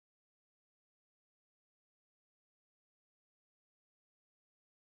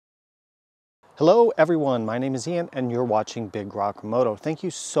Hello everyone, my name is Ian and you're watching Big Rock Moto. Thank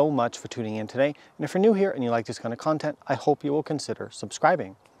you so much for tuning in today. And if you're new here and you like this kind of content, I hope you will consider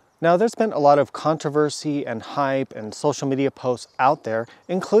subscribing. Now there's been a lot of controversy and hype and social media posts out there,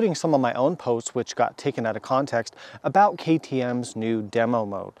 including some of my own posts which got taken out of context about KTM's new demo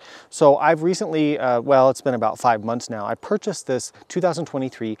mode. So I've recently, it's been about 5 months now, I purchased this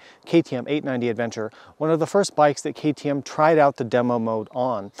 2023 KTM 890 Adventure, one of the first bikes that KTM tried out the demo mode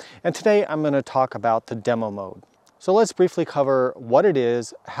on. And today I'm going to talk about the demo mode. So let's briefly cover what it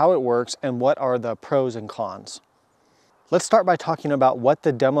is, how it works, and what are the pros and cons. Let's start by talking about what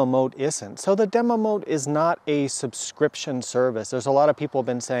the demo mode isn't. So the demo mode is not a subscription service. There's a lot of people have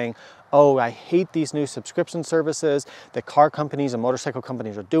been saying, oh, I hate these new subscription services that car companies and motorcycle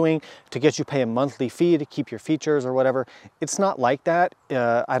companies are doing to get you pay a monthly fee to keep your features or whatever. It's not like that.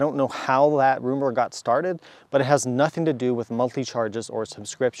 I don't know how that rumor got started, but it has nothing to do with monthly charges or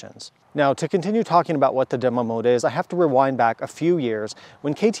subscriptions. Now, to continue talking about what the demo mode is, I have to rewind back a few years.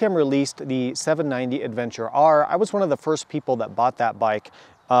 When KTM released the 790 Adventure R, I was one of the first people that bought that bike.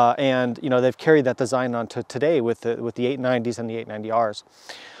 And you know, they've carried that design on to today with the 890s and the 890Rs.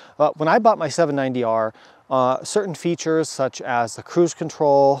 When I bought my 790R, certain features such as the cruise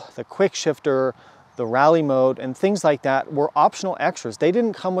control, the quick shifter, the rally mode, and things like that were optional extras. They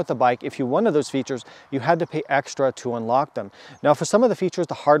didn't come with the bike. If you wanted those features, you had to pay extra to unlock them. Now, for some of the features,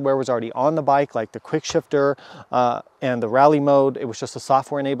 the hardware was already on the bike, like the quick shifter and the rally mode. It was just a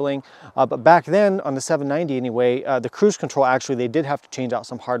software enabling. But back then, on the 790 anyway, the cruise control, actually, they did have to change out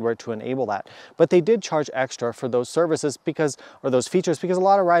some hardware to enable that. But they did charge extra for those services or those features because a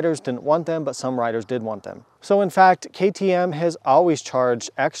lot of riders didn't want them, but some riders did want them. So in fact, KTM has always charged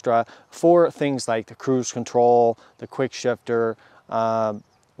extra for things like the cruise control, the quick shifter,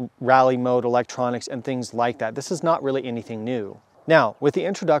 rally mode, electronics, and things like that. This is not really anything new. Now, with the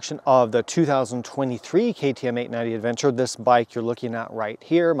introduction of the 2023 KTM 890 Adventure, this bike you're looking at right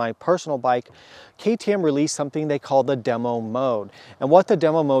here, my personal bike, KTM released something they call the demo mode. And what the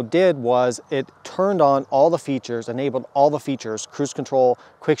demo mode did was it turned on all the features, enabled all the features, cruise control,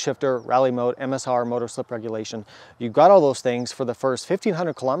 quick shifter, rally mode, MSR, motor slip regulation. You got all those things for the first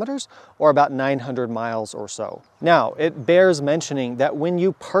 1,500 kilometers or about 900 miles or so. Now, it bears mentioning that when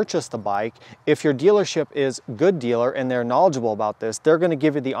you purchase the bike, if your dealership is a good dealer and they're knowledgeable about this, they're going to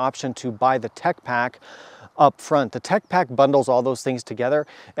give you the option to buy the tech pack up front. The tech pack bundles all those things together,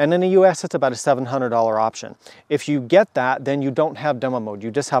 and in the US it's about a $700 option. If you get that, then you don't have demo mode.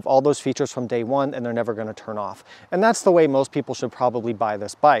 You just have all those features from day one and they're never going to turn off. And that's the way most people should probably buy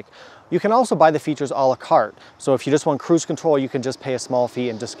this bike. You can also buy the features a la carte. So if you just want cruise control, you can just pay a small fee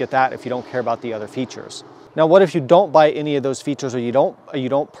and just get that if you don't care about the other features. Now, what if you don't buy any of those features or you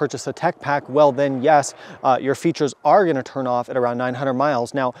don't purchase a tech pack? Well, then yes, your features are going to turn off at around 900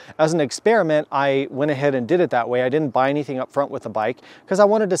 miles. Now, as an experiment, I went ahead and did it that way. I didn't buy anything up front with the bike because I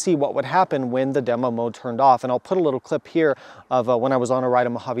wanted to see what would happen when the demo mode turned off. And I'll put a little clip here of when I was on a ride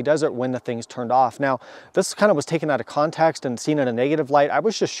in Mojave Desert when the things turned off. Now, this kind of was taken out of context and seen in a negative light. I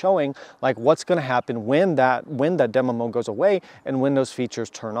was just showing like what's going to happen when that demo mode goes away and when those features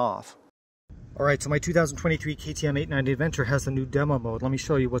turn off. All right, so my 2023 KTM 890 Adventure has the new demo mode. Let me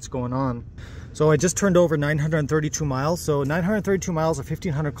show you what's going on. So I just turned over 932 miles. So 932 miles or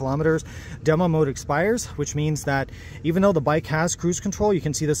 1,500 kilometers, demo mode expires, which means that even though the bike has cruise control, you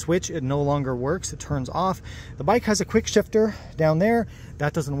can see the switch, it no longer works, it turns off. The bike has a quick shifter down there,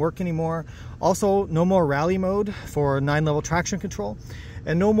 that doesn't work anymore. Also, no more rally mode for 9-level traction control.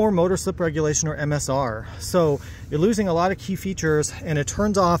 And no more motor slip regulation or MSR. So you're losing a lot of key features and it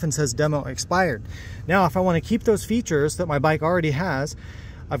turns off and says demo expired. Now, if I want to keep those features that my bike already has,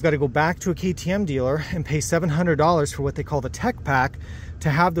 I've got to go back to a KTM dealer and pay $700 for what they call the tech pack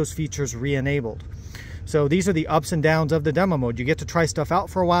to have those features re-enabled. So these are the ups and downs of the demo mode. You get to try stuff out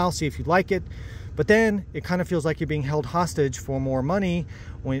for a while, see if you like it, but then it kind of feels like you're being held hostage for more money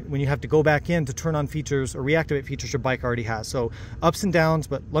when you have to go back in to turn on features or reactivate features your bike already has. So ups and downs,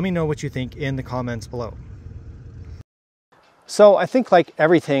 but let me know what you think in the comments below. So I think like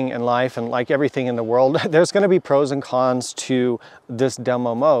everything in life and like everything in the world, there's going to be pros and cons to this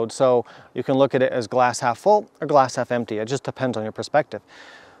demo mode. So you can look at it as glass half full or glass half empty. It just depends on your perspective.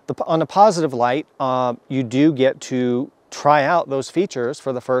 On the positive light, you do get to try out those features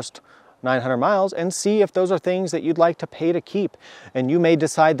for the first 900 miles and see if those are things that you'd like to pay to keep. And you may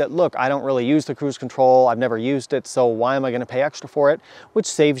decide that, look, I don't really use the cruise control, I've never used it, so why am I going to pay extra for it? Which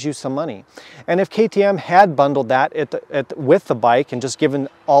saves you some money. And if KTM had bundled that with the bike and just given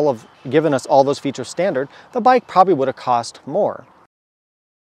us all those features standard, the bike probably would have cost more.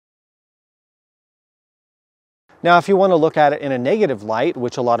 Now, if you want to look at it in a negative light,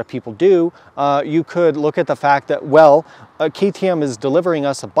 which a lot of people do, you could look at the fact that, well, KTM is delivering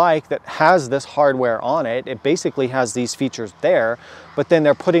us a bike that has this hardware on it. It basically has these features there, but then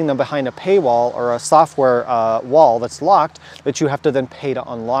they're putting them behind a paywall or a software wall that's locked that you have to then pay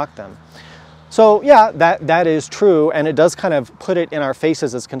to unlock them. So yeah, that is true, and it does kind of put it in our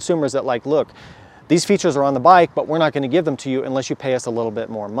faces as consumers that, like, look, these features are on the bike, but we're not going to give them to you unless you pay us a little bit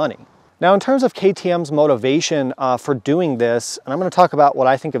more money. Now, in terms of KTM's motivation for doing this, and I'm going to talk about what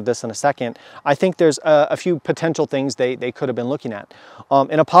I think of this in a second, I think there's a few potential things they could have been looking at.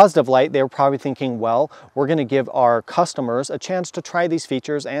 In a positive light, they were probably thinking, well, we're going to give our customers a chance to try these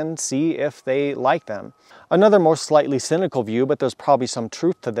features and see if they like them. Another more slightly cynical view, but there's probably some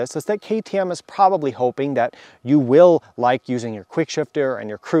truth to this, is that KTM is probably hoping that you will like using your quickshifter and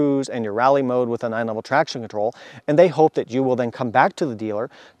your cruise and your rally mode with a 9-level traction control, and they hope that you will then come back to the dealer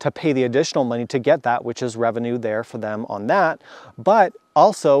to pay the additional money to get that, which is revenue there for them on that. But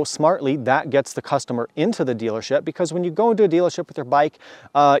also, smartly, that gets the customer into the dealership, because when you go into a dealership with your bike,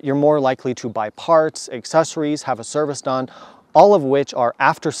 you're more likely to buy parts, accessories, have a service done, all of which are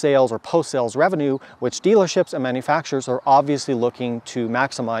after sales or post-sales revenue, which dealerships and manufacturers are obviously looking to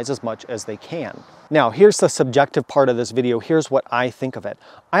maximize as much as they can. Now, here's the subjective part of this video. Here's what I think of it.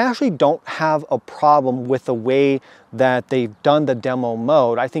 I actually don't have a problem with the way that they've done the demo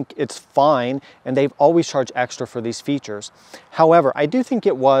mode. I think it's fine, and they've always charged extra for these features. However, I do think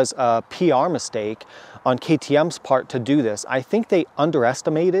it was a PR mistake on KTM's part to do this. I think they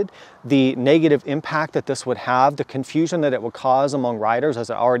underestimated the negative impact that this would have, the confusion that it would cause among riders, as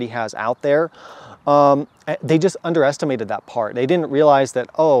it already has out there. They just underestimated that part. They didn't realize that,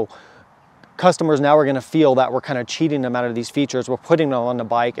 oh, customers now are going to feel that we're kind of cheating them out of these features. We're putting them on the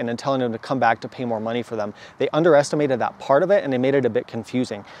bike and then telling them to come back to pay more money for them. They underestimated that part of it, and they made it a bit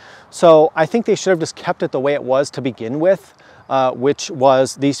confusing. So I think they should have just kept it the way it was to begin with, which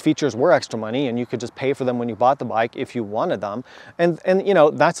was these features were extra money and you could just pay for them when you bought the bike if you wanted them. And you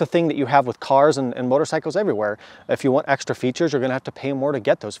know, that's a thing that you have with cars and motorcycles everywhere. If you want extra features, you're going to have to pay more to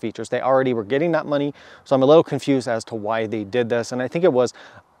get those features. They already were getting that money. So I'm a little confused as to why they did this. And I think it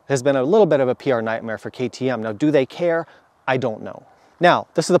has been a little bit of a PR nightmare for KTM. Now, do they care? I don't know. Now,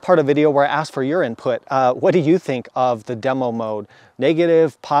 this is the part of the video where I ask for your input. What do you think of the demo mode?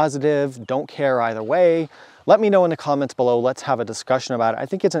 Negative, positive, don't care either way? Let me know in the comments below. Let's have a discussion about it. I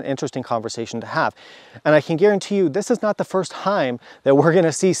think it's an interesting conversation to have. And I can guarantee you, this is not the first time that we're going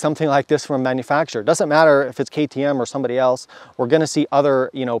to see something like this from a manufacturer. It doesn't matter if it's KTM or somebody else. We're going to see other,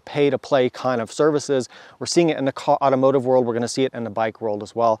 pay-to-play kind of services. We're seeing it in the automotive world. We're going to see it in the bike world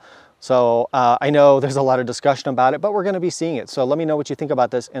as well. So I know there's a lot of discussion about it, but we're going to be seeing it. So let me know what you think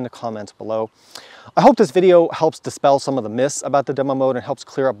about this in the comments below. I hope this video helps dispel some of the myths about the demo mode and helps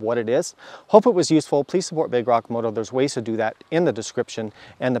clear up what it is. Hope it was useful. Please support Big Rock Moto. There's ways to do that in the description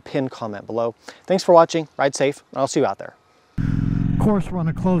and the pinned comment below. Thanks for watching. Ride safe, and I'll see you out there. Of course, we're in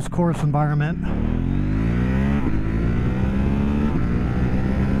a closed course environment.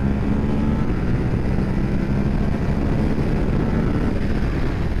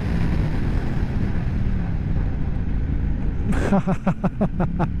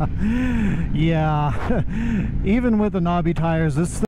 Yeah, even with the knobby tires, this